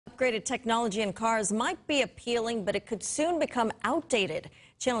Upgraded technology in cars might be appealing, but it could soon become outdated.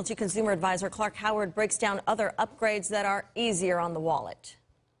 Channel 2 consumer advisor Clark Howard breaks down other upgrades that are easier on the wallet.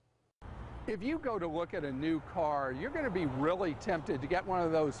 If you go to look at a new car, you're going to be really tempted to get one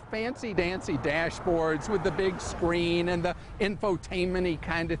of those fancy-dancy dashboards with the big screen and the infotainment-y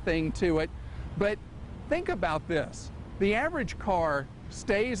kind of thing to it. But think about this. The average car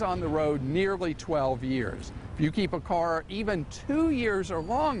stays on the road nearly 12 years. If you keep a car even 2 years or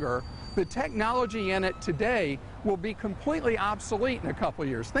longer, the technology in it today will be completely obsolete in a couple of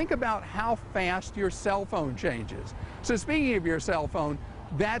years. Think about how fast your cell phone changes. So speaking of your cell phone,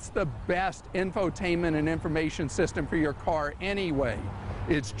 that's the best infotainment and information system for your car anyway.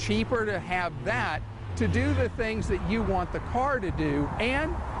 It's cheaper to have that to do the things that you want the car to do,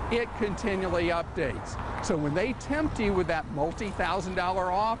 and it continually updates. So when they tempt you with that multi-thousand-dollar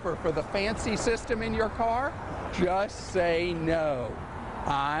offer for the fancy system in your car, just say no.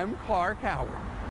 I'm Clark Howard.